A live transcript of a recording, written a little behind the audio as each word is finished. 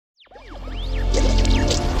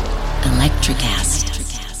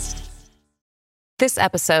Electricast. This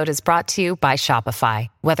episode is brought to you by Shopify.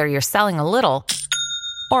 Whether you're selling a little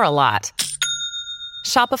or a lot,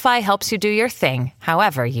 Shopify helps you do your thing,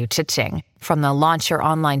 however you cha-ching. From the launch your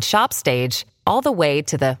online shop stage, all the way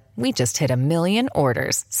to the we just hit 1 million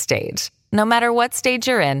orders stage. No matter what stage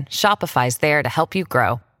you're in, Shopify's there to help you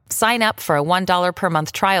grow. Sign up for a $1 per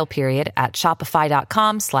month trial period at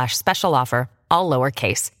shopify.com/special offer, all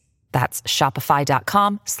lowercase. That's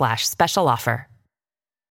shopify.com/special offer.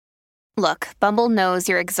 Look, Bumble knows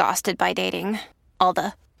you're exhausted by dating. All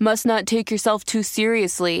the must not take yourself too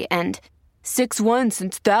seriously and 6'1"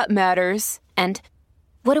 since that matters. And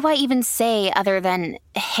what do I even say other than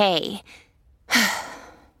hey?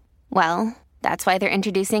 Well, that's why they're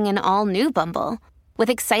introducing an all-new Bumble with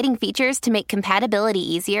exciting features to make compatibility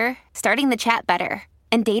easier, starting the chat better,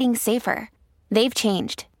 and dating safer. They've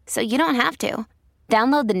changed, so you don't have to.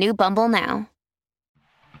 Download the new Bumble now.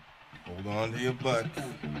 Hold on to your butt.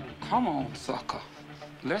 Come on, sucker.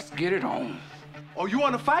 Let's get it on. Oh, you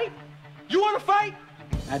want to fight? You want to fight?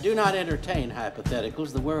 I do not entertain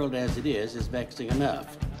hypotheticals. The world as it is vexing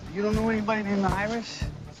enough. You don't know anybody named Iris?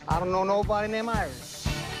 I don't know nobody named Iris.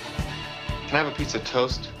 Can I have a piece of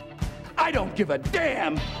toast? I don't give a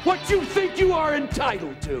damn what you think you are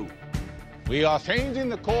entitled to. We are changing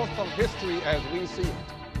the course of history as we see it.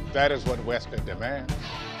 That is what Western demands.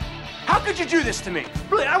 How could you do this to me?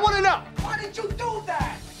 Really, I want to know. Why did you do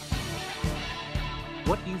that?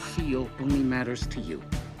 What you feel only matters to you.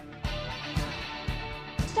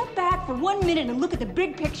 Step back for 1 minute and look at the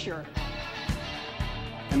big picture.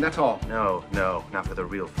 And that's all? No, not for the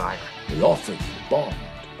real fire. We offer you bond,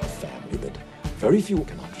 a family that very few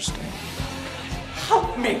can understand.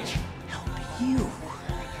 Help me! Help you.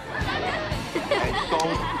 And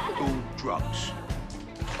don't do drugs.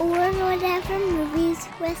 Or Whatever Movies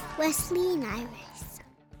with Wesley and Iris.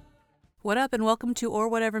 What up and welcome to Or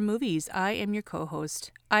Whatever Movies. I am your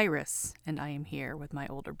co-host, Iris, and I am here with my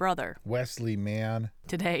older brother, Wesley, man.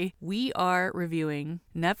 Today, we are reviewing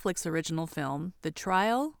Netflix original film, The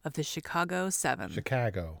Trial of the Chicago 7.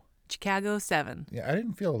 Chicago 7. Yeah, I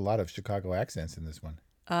didn't feel a lot of Chicago accents in this one.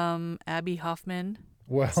 Abby Hoffman.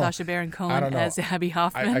 Well, Sacha Baron Cohen as Abby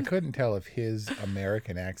Hoffman. I couldn't tell if his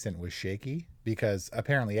American accent was shaky because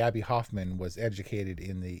apparently Abby Hoffman was educated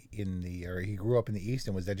or he grew up in the East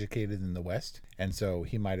and was educated in the West, and so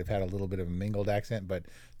he might have had a little bit of a mingled accent. But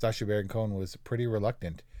Sacha Baron Cohen was pretty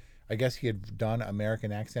reluctant. I guess he had done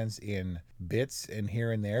American accents in bits and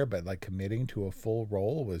here and there, but like committing to a full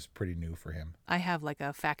role was pretty new for him. I have like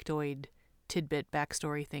a factoid tidbit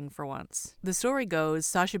backstory thing for once. The story goes,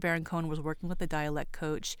 Sacha Baron Cohen was working with a dialect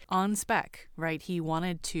coach on spec, right? He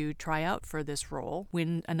wanted to try out for this role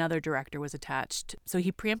when another director was attached. So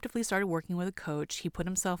he preemptively started working with a coach. He put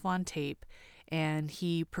himself on tape, and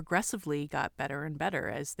he progressively got better and better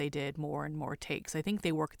as they did more and more takes. I think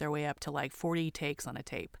they worked their way up to like 40 takes on a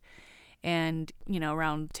tape. And,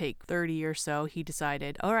 around take 30 or so, he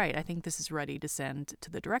decided, all right, I think this is ready to send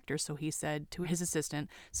to the director. So he said to his assistant,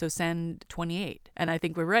 so send 28. And I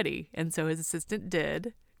think we're ready. And so his assistant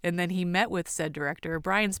did. And then he met with said director.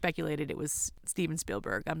 Brian speculated it was Steven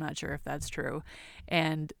Spielberg. I'm not sure if that's true.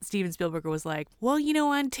 And Steven Spielberg was like, well,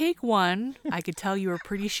 on take 1, I could tell you were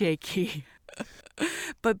pretty shaky.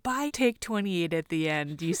 But by take 28 at the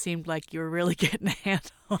end, you seemed like you were really getting a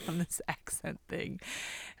handle on this accent thing.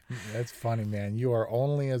 That's funny, man. You are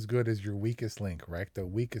only as good as your weakest link, right? The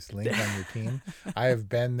weakest link on your team. I have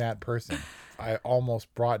been that person. I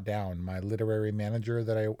almost brought down my literary manager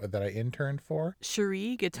that I interned for.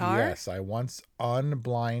 Cherie Guitar? Yes, I once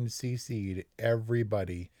unblind CC'd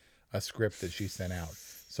everybody a script that she sent out.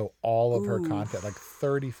 So all of her content, like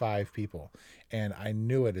 35 people. And I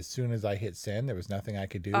knew it as soon as I hit send. There was nothing I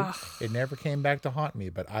could do. Ugh. It never came back to haunt me,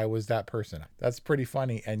 but I was that person. That's pretty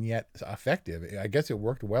funny and yet effective. I guess it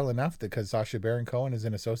worked well enough because Sacha Baron Cohen is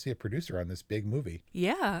an associate producer on this big movie.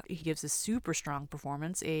 Yeah, he gives a super strong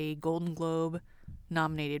performance, a Golden Globe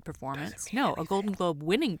nominated performance. A Golden Globe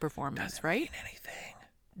winning performance, Doesn't right? Mean anything.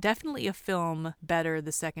 Definitely a film better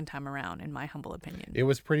the second time around, in my humble opinion. It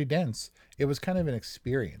was pretty dense. It was kind of an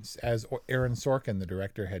experience. As Aaron Sorkin, the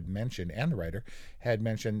director, had mentioned, and the writer had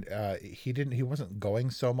mentioned, he wasn't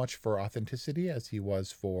going so much for authenticity as he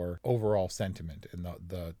was for overall sentiment and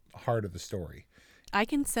the heart of the story. I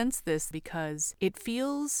can sense this because it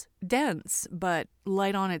feels dense, but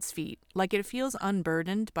light on its feet. Like it feels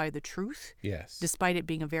unburdened by the truth. Yes. Despite it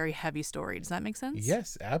being a very heavy story. Does that make sense?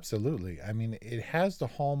 Yes, absolutely. I mean, it has the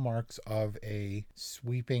hallmarks of a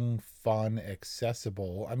sweeping, fun,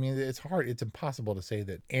 accessible. I mean, it's impossible to say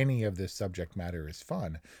that any of this subject matter is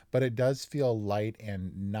fun, but it does feel light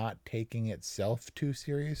and not taking itself too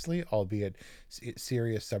seriously, albeit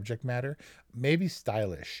serious subject matter. Maybe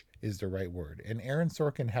stylish is the right word. And Aaron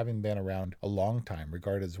Sorkin, having been around a long time,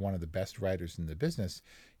 regarded as one of the best writers in the business,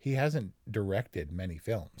 he hasn't directed many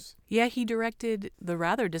films. Yeah, he directed the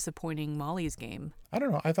rather disappointing Molly's Game. I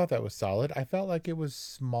don't know. I thought that was solid. I felt like it was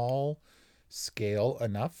small scale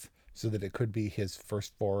enough so that it could be his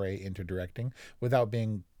first foray into directing without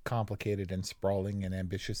being complicated and sprawling and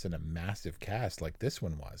ambitious and a massive cast like this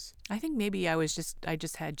one was. I think maybe I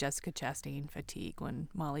just had Jessica Chastain fatigue when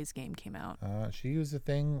Molly's Game came out. She was a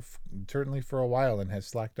thing certainly for a while and has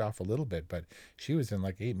slacked off a little bit, but she was in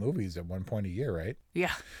like 8 movies at one point a year, right?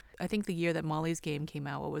 Yeah. I think the year that Molly's Game came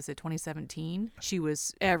out, what was it, 2017? She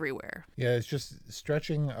was everywhere. Yeah, it's just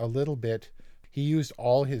stretching a little bit. He used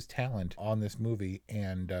all his talent on this movie,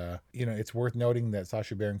 and, it's worth noting that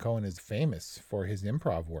Sacha Baron Cohen is famous for his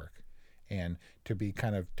improv work, and to be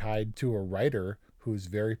kind of tied to a writer who's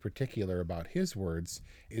very particular about his words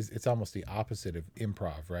it's almost the opposite of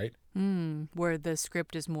improv, right? Where the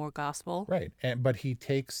script is more gospel. Right. But he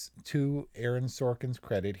takes, to Aaron Sorkin's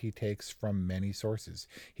credit, he takes from many sources.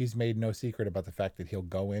 He's made no secret about the fact that he'll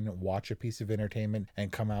go in, watch a piece of entertainment,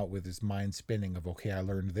 and come out with his mind spinning of, okay, I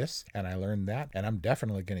learned this, and I learned that, and I'm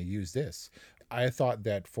definitely going to use this. I thought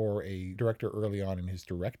that for a director early on in his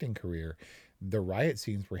directing career, the riot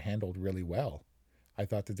scenes were handled really well. I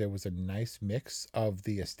thought that there was a nice mix of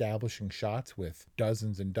the establishing shots with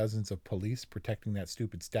dozens and dozens of police protecting that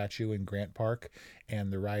stupid statue in Grant Park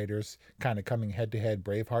and the rioters kind of coming head to head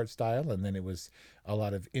Braveheart style. And then it was a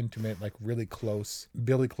lot of intimate, like really close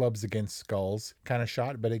billy clubs against skulls kind of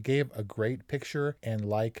shot. But it gave a great picture. And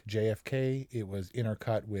like JFK, it was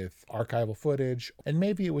intercut with archival footage. And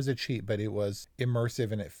maybe it was a cheat, but it was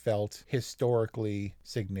immersive and it felt historically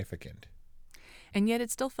significant. And yet it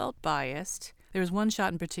still felt biased. There was one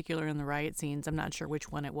shot in particular in the riot scenes. I'm not sure which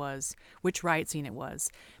riot scene it was,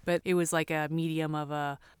 but it was like a medium of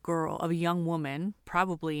a young woman,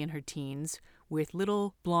 probably in her teens, with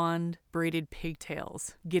little blonde braided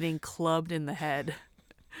pigtails getting clubbed in the head.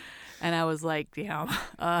 And I was like, damn.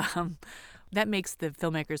 That makes the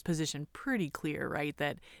filmmaker's position pretty clear, right?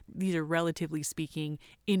 That these are, relatively speaking,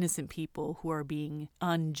 innocent people who are being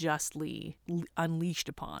unjustly unleashed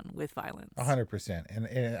upon with violence. 100%.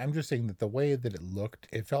 And I'm just saying that the way that it looked,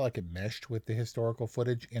 it felt like it meshed with the historical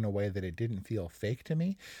footage in a way that it didn't feel fake to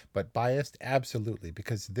me, but biased, absolutely.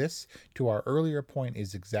 Because this, to our earlier point,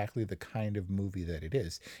 is exactly the kind of movie that it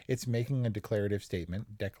is. It's making a declarative statement.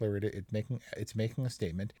 It's making a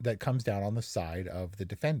statement that comes down on the side of the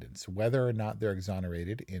defendants, whether or not they're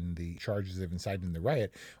exonerated in the charges of inciting the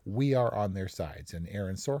riot. We are on their sides, and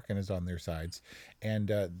Aaron Sorkin is on their sides.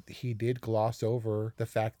 And he did gloss over the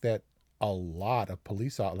fact that a lot of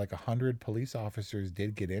like 100 police officers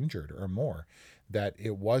did get injured or more, that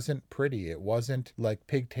it wasn't pretty. It wasn't like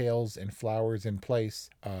pigtails and flowers in place,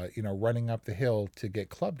 running up the hill to get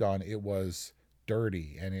clubbed on. It was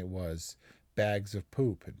dirty, and it was bags of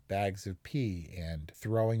poop and bags of pee and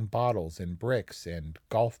throwing bottles and bricks and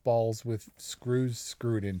golf balls with screws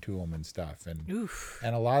screwed into them and stuff.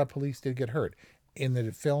 And a lot of police did get hurt. In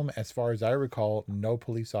the film, as far as I recall, no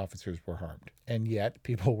police officers were harmed. And yet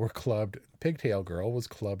people were clubbed. Pigtail Girl was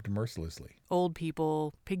clubbed mercilessly. Old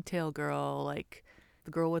people, Pigtail Girl, like the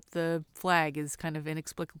girl with the flag is kind of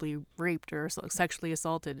inexplicably raped or sexually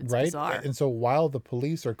assaulted. It's bizarre. And so while the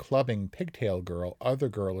police are clubbing Pigtail Girl, other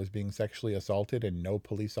girl is being sexually assaulted and no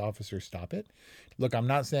police officers stop it. Look, I'm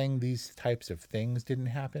not saying these types of things didn't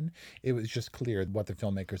happen. It was just clear what the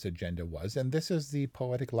filmmaker's agenda was. And this is the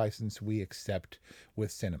poetic license we accept with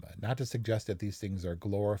cinema. Not to suggest that these things are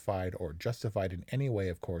glorified or justified in any way,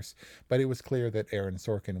 of course, but it was clear that Aaron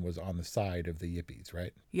Sorkin was on the side of the yippies,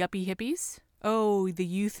 right? Yuppie hippies? Oh, the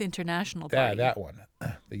Youth International Party. That one,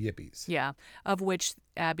 the yippies. Yeah, of which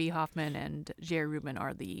Abby Hoffman and Jerry Rubin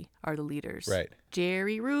are the leaders. Right.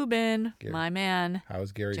 Jerry Rubin, my man.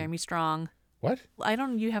 How's Gary? Jeremy Strong. What?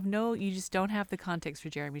 You just don't have the context for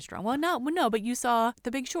Jeremy Strong. Well, no, but you saw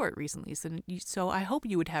The Big Short recently, so I hope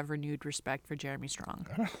you would have renewed respect for Jeremy Strong.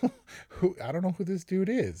 I don't know who this dude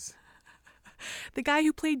is. The guy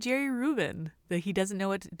who played Jerry Rubin. He doesn't know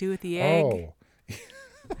what to do with the egg. Oh.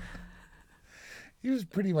 He was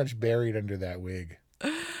pretty much buried under that wig.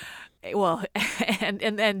 Well,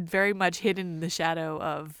 and very much hidden in the shadow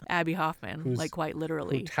of Abby Hoffman, like quite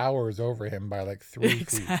literally. Who towers over him by like 3 feet.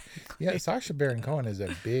 Exactly. Yeah, Sacha Baron Cohen is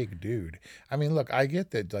a big dude. I mean, look, I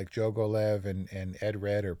get that like Joe Golev and Ed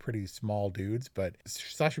Red are pretty small dudes, but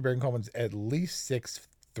Sacha Baron Cohen's at least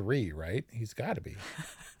 6'3", right? He's got to be.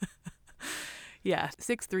 Yeah,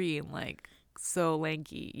 6'3" and like so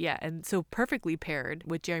lanky. Yeah, and so perfectly paired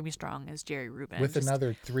with Jeremy Strong as Jerry Rubin. With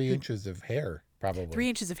another 3 inches of hair, probably. 3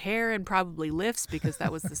 inches of hair and probably lifts because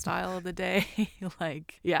that was the style of the day.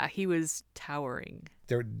 Like, yeah, he was towering.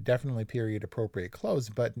 They're definitely period appropriate clothes,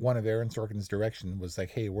 but one of Aaron Sorkin's direction was like,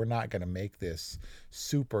 hey, we're not going to make this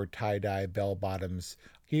super tie-dye bell bottoms.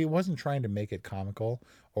 He wasn't trying to make it comical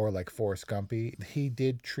or like Forrest Gumpy. He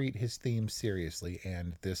did treat his theme seriously,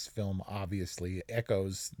 and this film obviously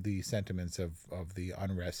echoes the sentiments of the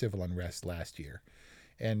civil unrest last year.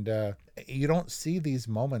 And you don't see these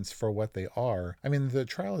moments for what they are. I mean, the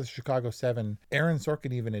trial of Chicago 7, Aaron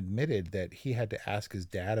Sorkin even admitted that he had to ask his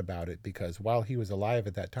dad about it because while he was alive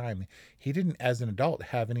at that time, he didn't, as an adult,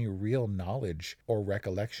 have any real knowledge or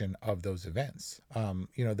recollection of those events.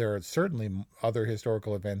 There are certainly other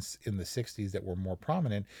historical events in the 60s that were more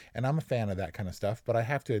prominent, and I'm a fan of that kind of stuff, but I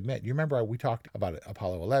have to admit, you remember we talked about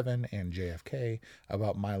Apollo 11 and JFK,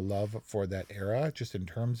 about my love for that era, just in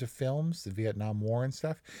terms of films, the Vietnam War and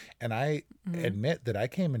stuff. And I admit that I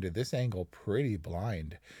came into this angle pretty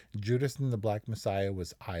blind. Judas and the Black Messiah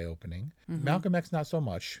was eye-opening. Malcolm X, not so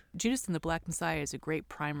much. Judas and the Black Messiah is a great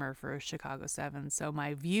primer for Chicago 7, so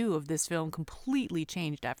my view of this film completely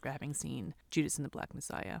changed after having seen Judas and the Black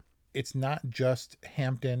Messiah. It's not just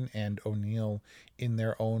Hampton and O'Neill in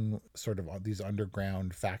their own sort of these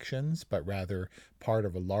underground factions, but rather part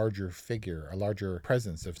of a larger figure, a larger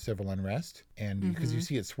presence of civil unrest. And because you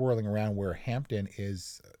see it swirling around where Hampton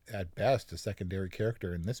is at best a secondary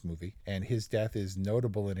character in this movie, and his death is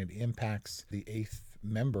notable and it impacts the 8th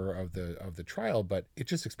member of the trial, but it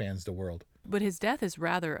just expands the world. But his death is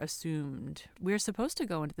rather assumed. We're supposed to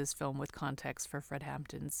go into this film with context for Fred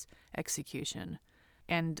Hampton's execution.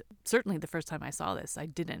 And certainly the first time I saw this, I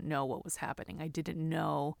didn't know what was happening. I didn't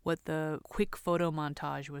know what the quick photo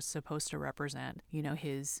montage was supposed to represent. You know,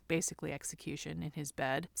 his basically execution in his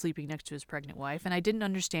bed, sleeping next to his pregnant wife. And I didn't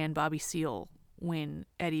understand Bobby Seale when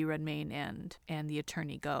Eddie Redmayne and the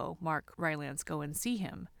attorney Mark Rylance go and see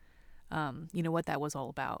him. What that was all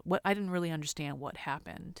about. I didn't really understand what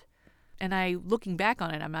happened. And looking back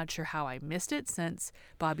on it, I'm not sure how I missed it, since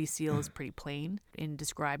Bobby Seale is pretty plain in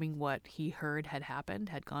describing what he heard had happened,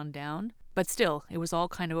 had gone down. But still, it was all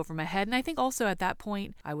kind of over my head. And I think also at that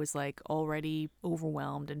point, I was like already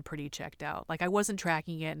overwhelmed and pretty checked out. Like I wasn't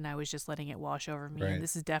tracking it and I was just letting it wash over me. Right. And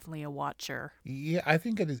this is definitely a watcher. Yeah, I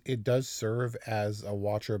think it does serve as a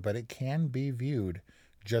watcher, but it can be viewed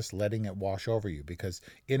just letting it wash over you, because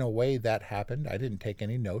in a way that happened. I didn't take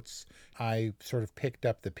any notes. I sort of picked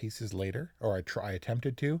up the pieces later, or I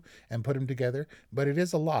attempted to, and put them together, but it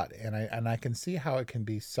is a lot, and I can see how it can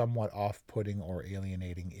be somewhat off-putting or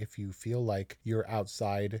alienating if you feel like you're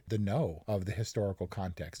outside the know of the historical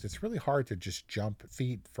context. It's really hard to just jump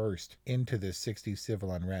feet first into this 60s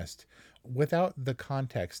civil unrest without the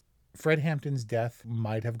context. Fred Hampton's death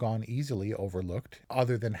might have gone easily overlooked,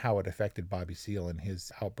 other than how it affected Bobby Seale and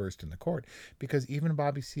his outburst in the court, because even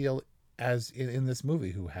Bobby Seale, as in this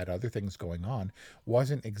movie, who had other things going on,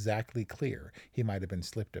 wasn't exactly clear. He might have been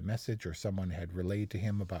slipped a message, or someone had relayed to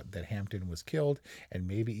him about that Hampton was killed, and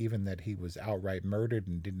maybe even that he was outright murdered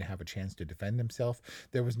and didn't have a chance to defend himself.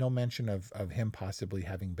 There was no mention of him possibly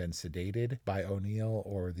having been sedated by O'Neill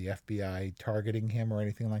or the FBI targeting him or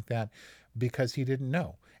anything like that, because he didn't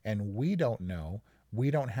know. And we don't know. We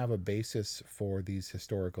don't have a basis for these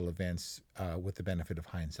historical events with the benefit of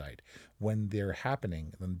hindsight. When they're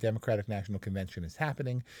happening, when the Democratic National Convention is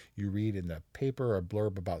happening, you read in the paper a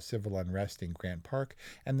blurb about civil unrest in Grant Park,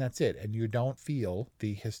 and that's it. And you don't feel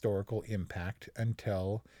the historical impact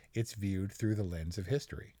until it's viewed through the lens of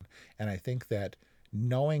history. And I think that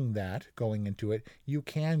knowing that going into it, you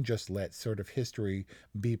can just let sort of history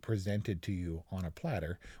be presented to you on a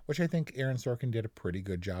platter, which I think Aaron Sorkin did a pretty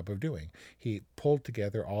good job of doing. He pulled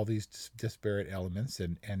together all these disparate elements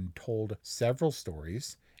and told several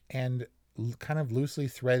stories, and kind of loosely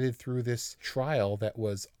threaded through this trial that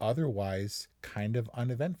was otherwise kind of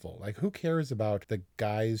uneventful. Like, who cares about the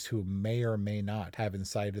guys who may or may not have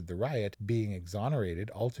incited the riot being exonerated,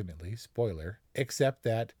 ultimately, spoiler, except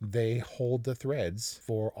that they hold the threads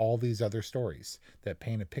for all these other stories that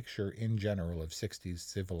paint a picture in general of 60s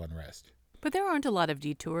civil unrest. But there aren't a lot of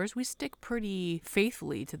detours. We stick pretty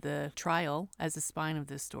faithfully to the trial as the spine of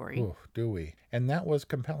this story. Ooh, do we? And that was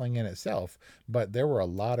compelling in itself, but there were a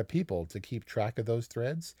lot of people to keep track of those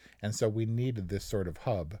threads, and so we needed this sort of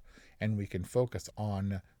hub, and we can focus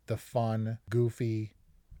on the fun, goofy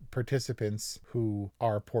participants who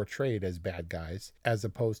are portrayed as bad guys, as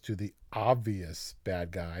opposed to the obvious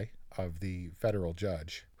bad guy of the federal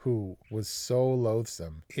judge, who was so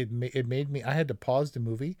loathsome. It made me, I had to pause the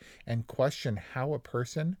movie and question how a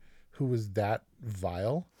person who was that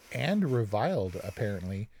vile and reviled,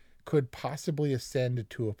 apparently, could possibly ascend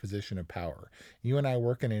to a position of power. You and I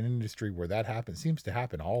work in an industry where that happens, seems to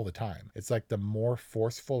happen all the time. It's like the more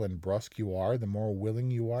forceful and brusque you are, the more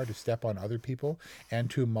willing you are to step on other people and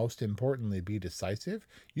to, most importantly, be decisive,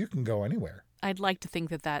 you can go anywhere. I'd like to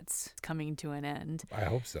think that that's coming to an end. I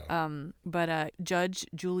hope so. But Judge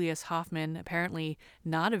Julius Hoffman, apparently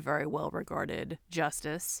not a very well-regarded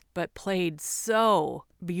justice, but played so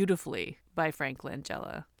beautifully by Frank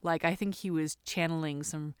Langella. Like, I think he was channeling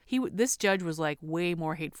some... This judge was, like, way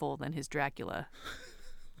more hateful than his Dracula.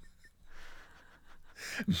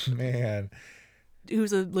 Man.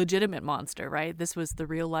 Who's a legitimate monster, right? This was the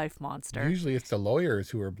real-life monster. Usually it's the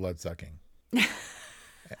lawyers who are blood-sucking.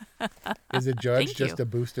 Is a judge just a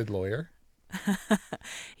boosted lawyer?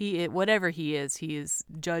 Whatever he is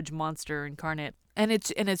judge monster incarnate, and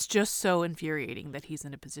it's just so infuriating that he's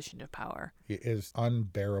in a position of power. It is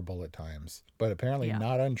unbearable at times, but apparently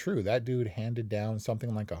not untrue. That dude handed down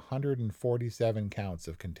something like 147 counts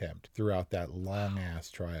of contempt throughout that long ass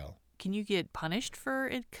trial. Can you get punished for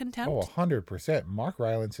contempt? Oh, 100%. Mark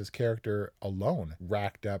Rylance's character alone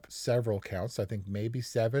racked up several counts, I think maybe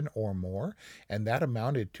 7 or more, and that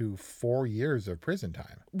amounted to 4 years of prison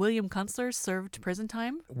time. William Kunstler served prison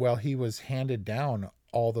time? Well, he was handed down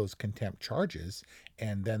all those contempt charges,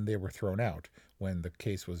 and then they were thrown out when the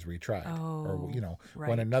case was retried.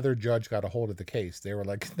 When another judge got a hold of the case, they were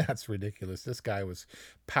like, that's ridiculous. This guy was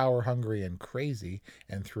power hungry and crazy,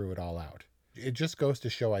 and threw it all out. It just goes to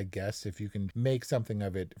show, I guess, if you can make something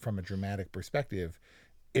of it from a dramatic perspective,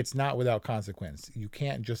 it's not without consequence. You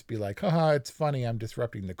can't just be like, haha, it's funny, I'm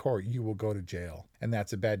disrupting the court. You will go to jail. And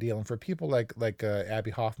that's a bad deal. And for people like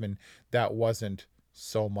Abby Hoffman, that wasn't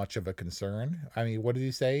so much of a concern. I mean, what did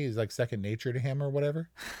he say? It's like second nature to him or whatever,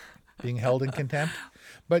 being held in contempt.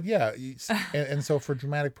 But yeah, and so for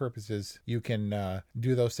dramatic purposes, you can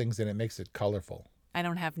do those things and it makes it colorful. I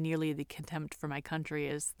don't have nearly the contempt for my country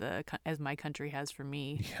as my country has for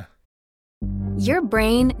me. Yeah. Your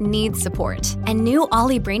brain needs support, and new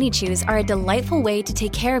Ollie Brainy Chews are a delightful way to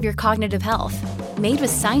take care of your cognitive health. Made with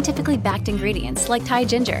scientifically backed ingredients like Thai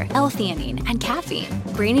ginger, L-theanine, and caffeine,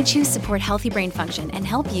 Brainy Chews support healthy brain function and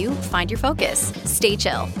help you find your focus, stay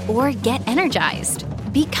chill, or get energized.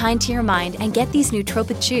 Be kind to your mind and get these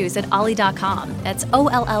nootropic chews at ollie.com. That's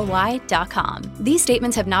OLLY.com. These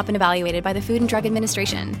statements have not been evaluated by the Food and Drug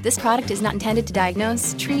Administration. This product is not intended to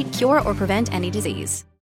diagnose, treat, cure, or prevent any disease.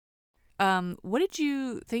 What did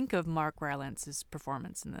you think of Mark Rylance's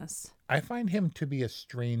performance in this? I find him to be a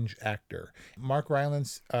strange actor. Mark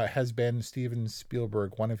Rylance has been Steven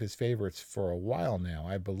Spielberg, one of his favorites for a while now.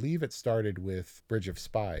 I believe it started with Bridge of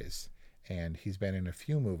Spies. And he's been in a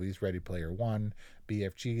few movies, Ready Player One,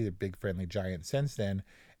 BFG, The Big Friendly Giant since then.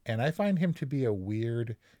 And I find him to be a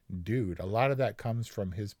weird dude. A lot of that comes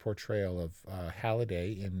from his portrayal of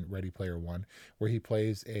Halliday in Ready Player One, where he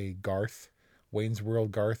plays a Wayne's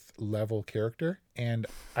World Garth level character. And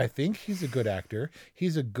I think he's a good actor.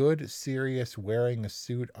 He's a good, serious, wearing a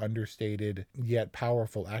suit, understated, yet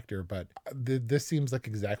powerful actor. But this seems like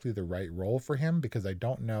exactly the right role for him because I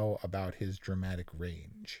don't know about his dramatic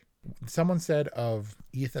range. Someone said of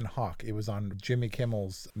Ethan Hawke, it was on Jimmy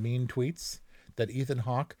Kimmel's Mean Tweets, that Ethan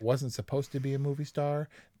Hawke wasn't supposed to be a movie star,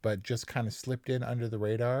 but just kind of slipped in under the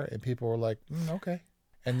radar, and people were like, okay.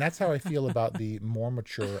 And that's how I feel about the more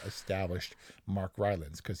mature, established Mark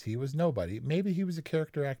Rylance, because he was nobody. Maybe he was a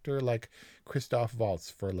character actor like Christoph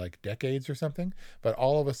Waltz for like decades or something, but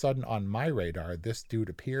all of a sudden on my radar, this dude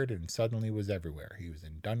appeared and suddenly was everywhere. He was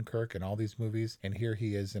in Dunkirk and all these movies, and here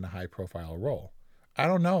he is in a high-profile role. I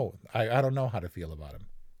don't know. I don't know how to feel about him.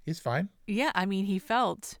 He's fine. Yeah, I mean, he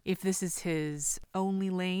felt, if this is his only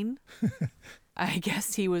lane, I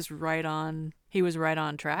guess he was right on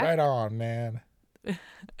track. Right on, man.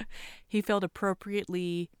 He felt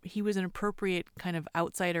he was an appropriate kind of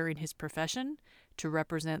outsider in his profession to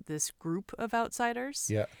represent this group of outsiders.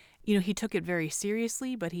 Yeah. You know, he took it very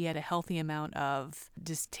seriously, but he had a healthy amount of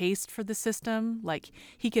distaste for the system. Like,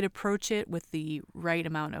 he could approach it with the right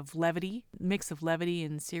amount of mix of levity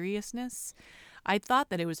and seriousness. I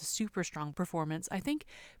thought that it was a super strong performance. I think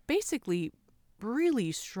basically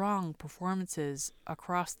really strong performances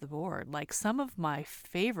across the board. Like some of my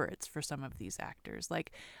favorites for some of these actors.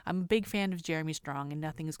 Like I'm a big fan of Jeremy Strong, and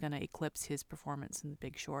nothing is going to eclipse his performance in The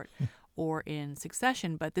Big Short or in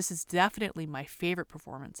Succession, but this is definitely my favorite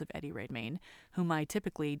performance of Eddie Redmayne, whom I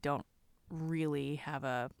typically don't really have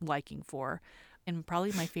a liking for. And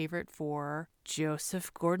probably my favorite for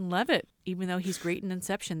Joseph Gordon-Levitt. Even though he's great in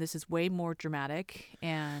Inception, this is way more dramatic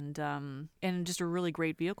and just a really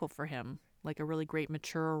great vehicle for him, like a really great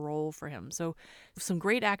mature role for him. So some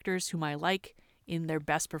great actors whom I like in their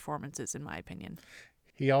best performances, in my opinion.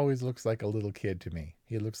 He always looks like a little kid to me.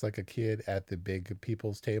 He looks like a kid at the big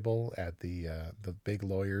people's table, at the big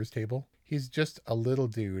lawyers table. He's just a little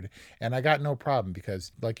dude. And I got no problem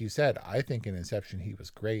because, like you said, I think in Inception he was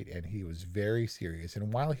great and he was very serious.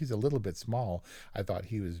 And while he's a little bit small, I thought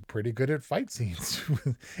he was pretty good at fight scenes,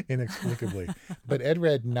 inexplicably. But Ed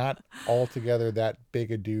Red, not altogether that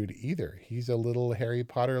big a dude either. He's a little Harry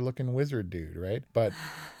Potter looking wizard dude, right? But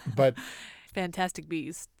Fantastic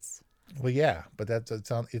Beasts. Well, yeah, but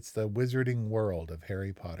it's the wizarding world of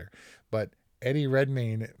Harry Potter. But Eddie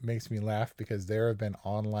Redmayne makes me laugh because there have been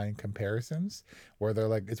online comparisons where they're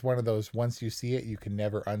like, it's one of those once you see it, you can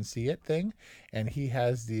never unsee it thing. And he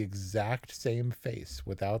has the exact same face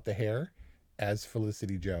without the hair as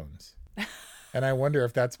Felicity Jones. And I wonder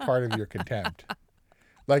if that's part of your contempt.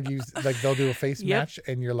 Like they'll do a face match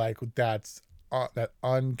and you're like, that's that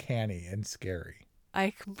uncanny and scary.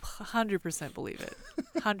 I 100% believe it.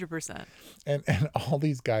 100%. And all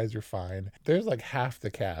these guys are fine. There's like half the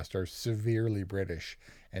cast are severely British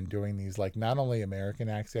and doing these like not only American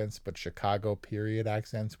accents, but Chicago period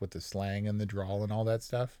accents with the slang and the drawl and all that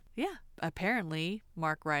stuff. Yeah. Apparently,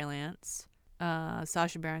 Mark Rylance,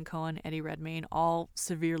 Sacha Baron Cohen, Eddie Redmayne, all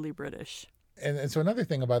severely British. And so another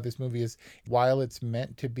thing about this movie is while it's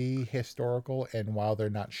meant to be historical and while they're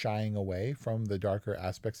not shying away from the darker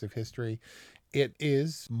aspects of history, it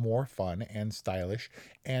is more fun and stylish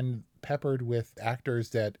and peppered with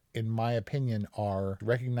actors that, in my opinion, are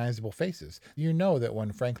recognizable faces. You know that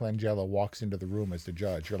when Frank Langella walks into the room as the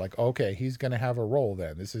judge, you're like, okay, he's going to have a role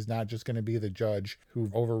then. This is not just going to be the judge who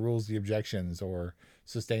overrules the objections or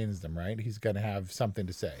sustains them, right? He's going to have something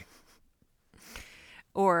to say.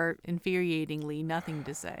 Or, infuriatingly, nothing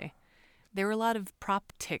to say. There were a lot of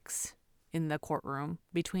prop ticks in the courtroom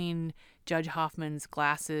between Judge Hoffman's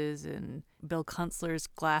glasses and Bill Kunstler's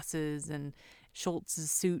glasses and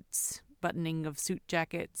Schultz's suits, buttoning of suit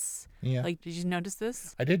jackets. Yeah. Like, did you notice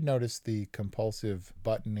this? I did notice the compulsive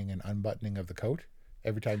buttoning and unbuttoning of the coat.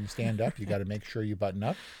 Every time you stand up, you got to make sure you button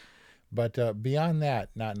up. But beyond that,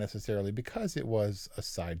 not necessarily, because it was a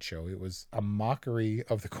sideshow. It was a mockery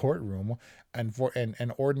of the courtroom. And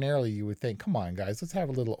ordinarily you would think, come on, guys, let's have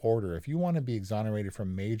a little order. If you want to be exonerated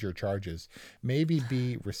from major charges, maybe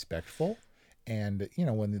be respectful. And, you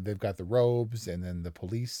know, when they've got the robes and then the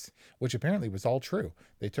police, which apparently was all true.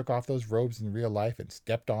 They took off those robes in real life and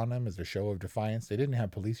stepped on them as a show of defiance. They didn't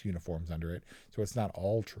have police uniforms under it, so it's not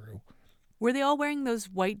all true. Were they all wearing those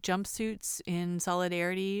white jumpsuits in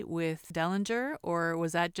solidarity with Dellinger, or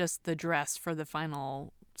was that just the dress for the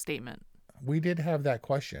final statement? We did have that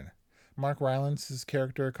question. Mark Rylance's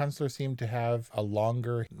character, Kunstler, seemed to have a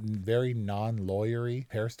longer, very non-lawyery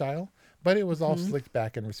hairstyle, but it was all slicked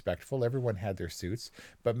back and respectful. Everyone had their suits.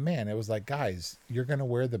 But man, it was like, guys, you're going to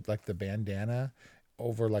wear the bandana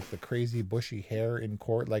over like the crazy bushy hair in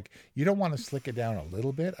court. Like, you don't want to slick it down a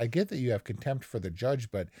little bit. I get that you have contempt for the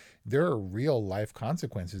judge, but there are real life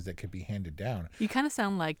consequences that could be handed down. You kind of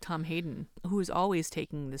sound like Tom Hayden, who is always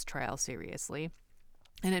taking this trial seriously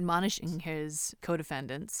and admonishing his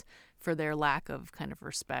co-defendants for their lack of kind of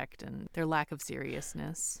respect and their lack of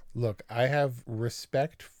seriousness. Look, I have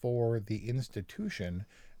respect for the institution,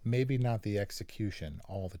 maybe not the execution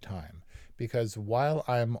all the time. Because while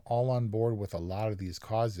I'm all on board with a lot of these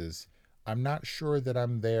causes, I'm not sure that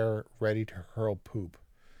I'm there ready to hurl poop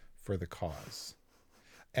for the cause.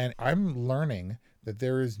 And I'm learning that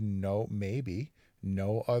there is maybe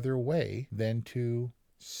no other way than to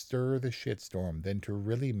stir the shitstorm, than to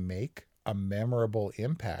really make a memorable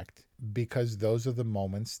impact, because those are the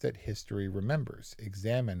moments that history remembers.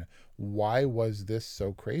 Examine, why was this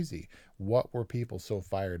so crazy? What were people so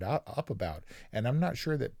fired up about? And I'm not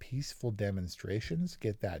sure that peaceful demonstrations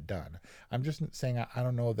get that done. I'm just saying I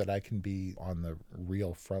don't know that I can be on the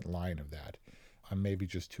real front line of that. I'm maybe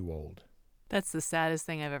just too old. That's the saddest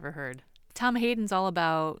thing I've ever heard. Tom Hayden's all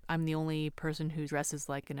about, I'm the only person who dresses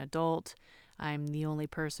like an adult. I'm the only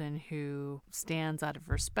person who stands out of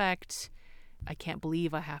respect. I can't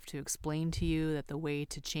believe I have to explain to you that the way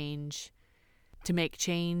to change to make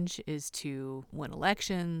change, is to win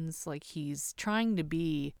elections. Like, he's trying to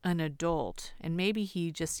be an adult, and maybe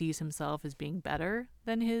he just sees himself as being better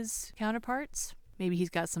than his counterparts. Maybe he's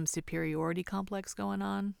got some superiority complex going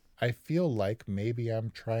on. I feel like maybe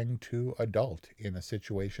I'm trying to adult in a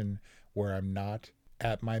situation where I'm not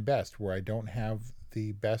at my best, where I don't have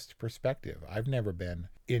the best perspective. I've never been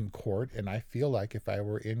in court, and I feel like if I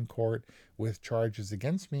were in court with charges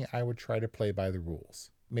against me, I would try to play by the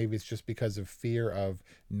rules. Maybe it's just because of fear of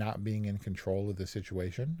not being in control of the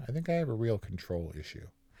situation. I think I have a real control issue.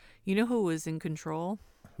 You know who was in control?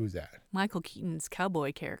 Who's that? Michael Keaton's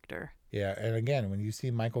cowboy character. Yeah, and again, when you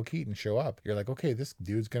see Michael Keaton show up, you're like, okay, this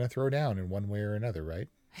dude's going to throw down in one way or another, right?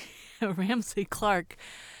 Ramsey Clark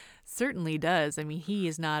certainly does. I mean, he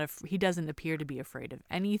doesn't appear to be afraid of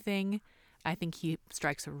anything. I think he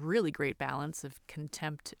strikes a really great balance of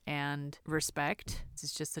contempt and respect.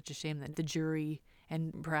 It's just such a shame that the jury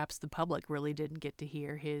and perhaps the public really didn't get to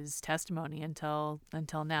hear his testimony until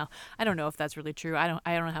now. I don't know if that's really true. I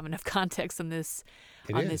don't have enough context on this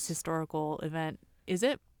this historical event. Is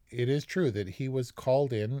it? It is true that he was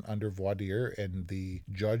called in under voir dire, and the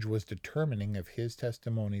judge was determining if his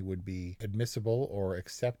testimony would be admissible or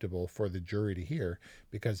acceptable for the jury to hear,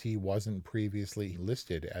 because he wasn't previously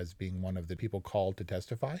listed as being one of the people called to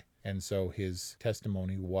testify. And so his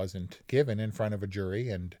testimony wasn't given in front of a jury,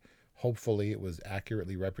 and hopefully it was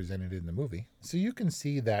accurately represented in the movie. So you can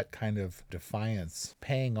see that kind of defiance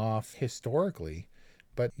paying off historically.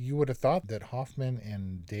 But you would have thought that Hoffman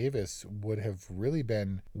and Davis would have really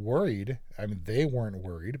been worried. I mean, they weren't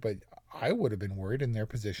worried, but I would have been worried in their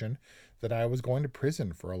position that I was going to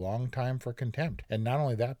prison for a long time for contempt. And not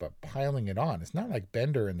only that, but piling it on. It's not like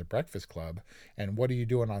Bender in The Breakfast Club, and what are you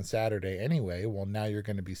doing on Saturday anyway? Well, now you're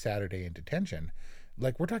going to be Saturday in detention.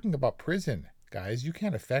 Like, we're talking about prison, guys. You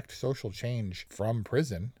can't affect social change from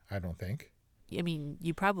prison, I don't think. I mean,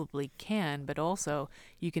 you probably can, but also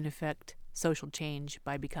you can affect social change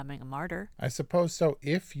by becoming a martyr. I suppose so,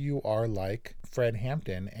 if you are like Fred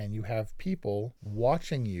Hampton and you have people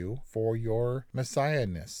watching you for your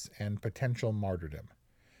messiahness and potential martyrdom.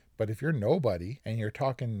 But if you're nobody and you're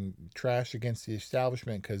talking trash against the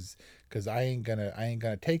establishment because I ain't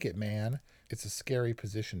gonna take it, man, it's a scary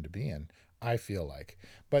position to be in, I feel like.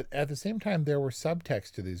 But at the same time, there were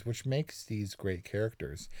subtext to these, which makes these great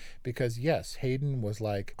characters. Because yes, Hayden was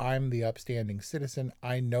like, I'm the upstanding citizen.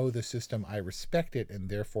 I know the system. I respect it. And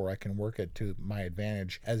therefore I can work it to my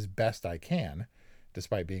advantage as best I can,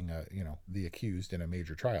 despite being the accused in a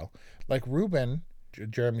major trial. Like Ruben,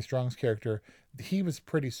 Jeremy Strong's character, he was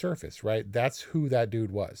pretty surface, right? That's who that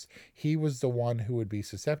dude was. He was the one who would be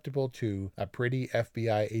susceptible to a pretty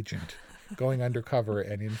FBI agent going undercover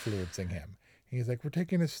and influencing him. He's like, we're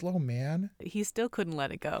taking it slow, man. He still couldn't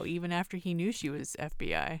let it go, even after he knew she was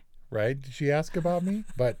FBI. Right? Did she ask about me?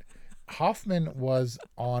 But Hoffman was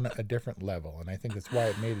on a different level, and I think that's why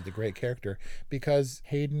it made it a great character, because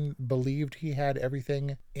Hayden believed he had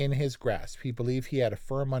everything in his grasp. He believed he had a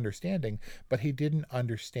firm understanding, but he didn't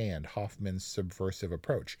understand Hoffman's subversive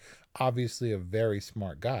approach. Obviously a very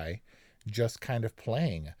smart guy, just kind of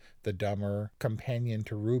playing the dumber companion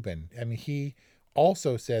to Ruben. I mean, he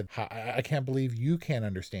also said, I can't believe you can't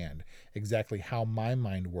understand exactly how my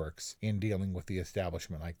mind works in dealing with the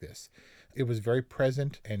establishment like this. It was very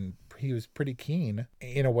present, and he was pretty keen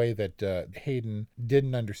in a way that Hayden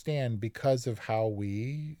didn't understand because of how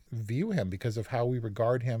we view him, because of how we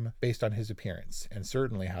regard him based on his appearance, and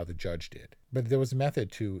certainly how the judge did. But there was a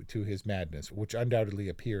method to his madness, which undoubtedly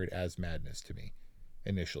appeared as madness to me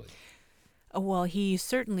initially. Well, he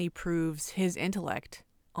certainly proves his intellect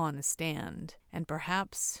on the stand, and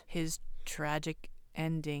perhaps his tragic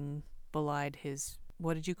ending belied his,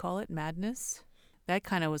 what did you call it, madness? That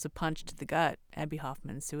kind of was a punch to the gut, Abbie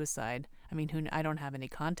Hoffman's suicide. I mean, I don't have any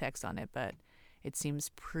context on it, but it seems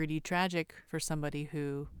pretty tragic for somebody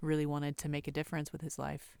who really wanted to make a difference with his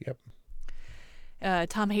life. Yep.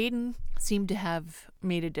 Tom Hayden seemed to have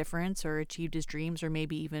made a difference or achieved his dreams, or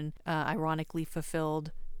maybe even ironically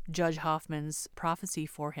fulfilled Judge Hoffman's prophecy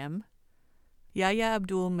for him. Yahya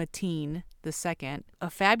Abdul-Mateen II, a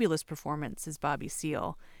fabulous performance as Bobby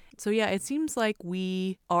Seale. So yeah, it seems like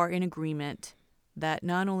we are in agreement that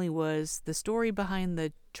not only was the story behind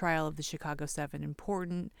the trial of the Chicago 7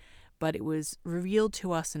 important, but it was revealed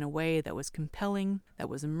to us in a way that was compelling, that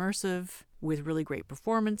was immersive, with really great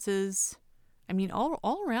performances. I mean,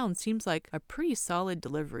 all around seems like a pretty solid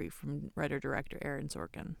delivery from writer-director Aaron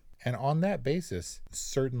Sorkin. And on that basis,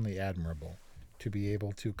 certainly admirable to be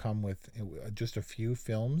able to come with just a few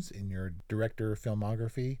films in your director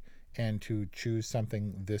filmography and to choose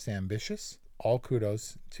something this ambitious. All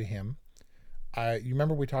kudos to him. You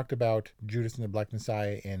remember we talked about Judas and the Black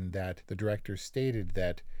Messiah, and that the director stated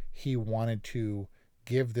that he wanted to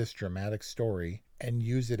give this dramatic story and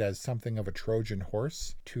use it as something of a Trojan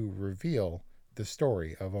horse to reveal the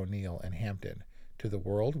story of O'Neill and Hampton to the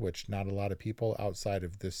world, which not a lot of people outside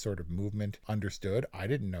of this sort of movement understood. I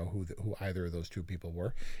didn't know who either of those two people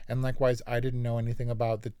were. And likewise, I didn't know anything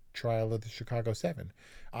about the trial of the Chicago 7.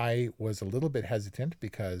 I was a little bit hesitant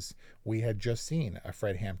because we had just seen a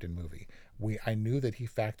Fred Hampton movie. I knew that he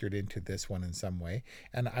factored into this one in some way,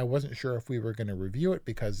 and I wasn't sure if we were going to review it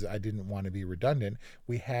because I didn't want to be redundant.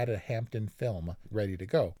 We had a Hampton film ready to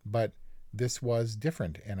go, but this was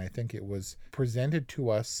different, and I think it was presented to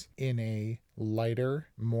us in a lighter,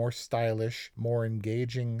 more stylish, more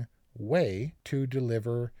engaging way to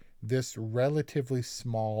deliver this relatively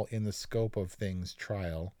small in the scope of things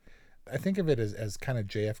trial. I think of it as kind of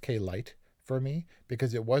JFK light for me,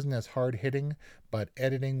 because it wasn't as hard hitting, but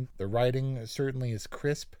editing, the writing certainly is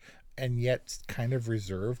crisp and yet kind of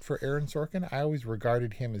reserved for Aaron Sorkin. I always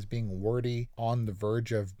regarded him as being wordy, on the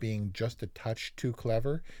verge of being just a touch too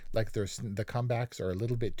clever, like the comebacks are a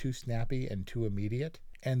little bit too snappy and too immediate.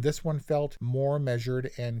 And this one felt more measured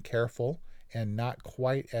and careful and not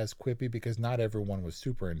quite as quippy, because not everyone was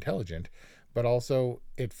super intelligent, but also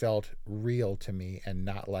it felt real to me and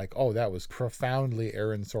not like, oh, that was profoundly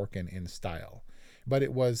Aaron Sorkin in style. But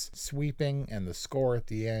it was sweeping, and the score at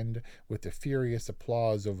the end with the furious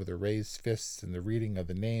applause over the raised fists and the reading of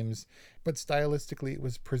the names. But stylistically, it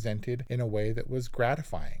was presented in a way that was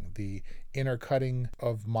gratifying. The intercutting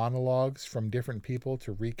of monologues from different people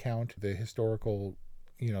to recount the historical,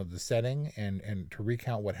 the setting and to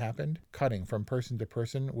recount what happened, cutting from person to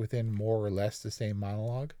person within more or less the same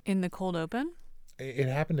monologue. In the cold open? It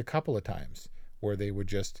happened a couple of times where they would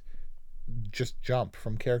just jump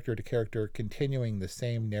from character to character, continuing the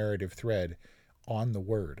same narrative thread on the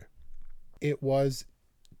word. It was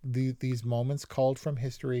these moments called from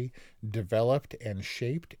history, developed and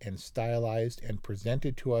shaped and stylized and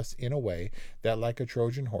presented to us in a way that, like a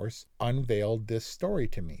Trojan horse, unveiled this story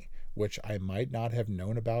to me, which I might not have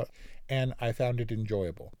known about, and I found it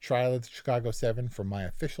enjoyable. Trial of the Chicago 7, for my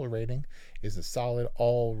official rating, is a solid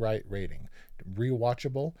all right rating.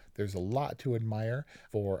 Rewatchable. There's a lot to admire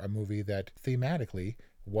for a movie that thematically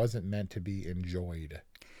wasn't meant to be enjoyed.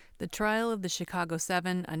 The Trial of the Chicago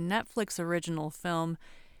 7, a Netflix original film.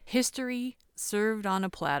 History served on a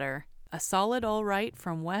platter. A solid all right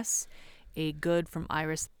from Wes, a good from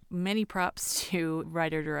Iris. Many props to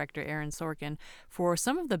writer-director Aaron Sorkin for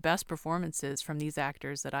some of the best performances from these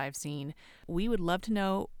actors that I've seen. We would love to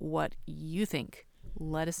know what you think.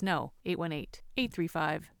 Let us know.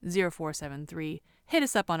 818-835-0473. Hit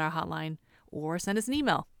us up on our hotline or send us an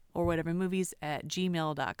email or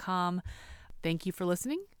whatevermovies@gmail.com. Thank you for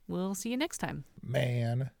listening. We'll see you next time.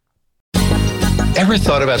 Man. Ever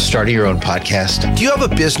thought about starting your own podcast? Do you have a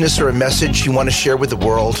business or a message you want to share with the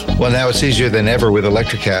world? Well, now it's easier than ever with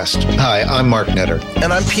Electrocast. Hi, I'm Mark Netter.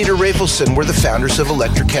 And I'm Peter Rafelson. We're the founders of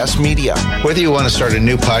Electrocast Media. Whether you want to start a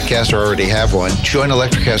new podcast or already have one, join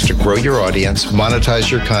Electrocast to grow your audience,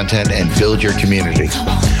 monetize your content, and build your community.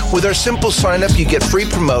 With our simple sign-up, you get free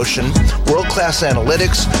promotion, world-class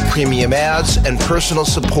analytics, premium ads, and personal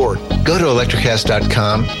support. Go to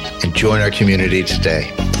electrocast.com and join our community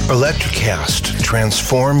today. Electrocast.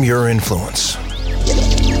 Transform your influence.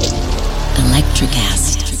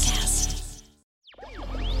 Electrocast.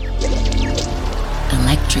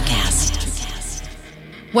 Electrocast.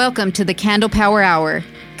 Welcome to the Candle Power Hour.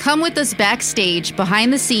 Come with us backstage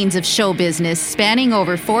behind the scenes of show business spanning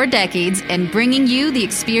over 4 decades and bringing you the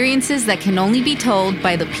experiences that can only be told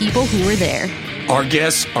by the people who were there. Our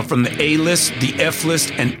guests are from the A-list, the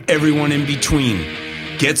F-list, and everyone in between.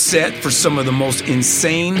 Get set for some of the most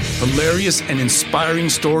insane, hilarious, and inspiring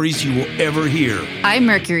stories you will ever hear. I'm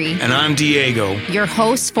Mercury. And I'm Diego. Your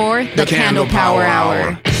hosts for the Candle Power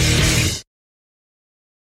Hour.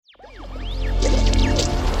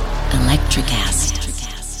 Electrocast.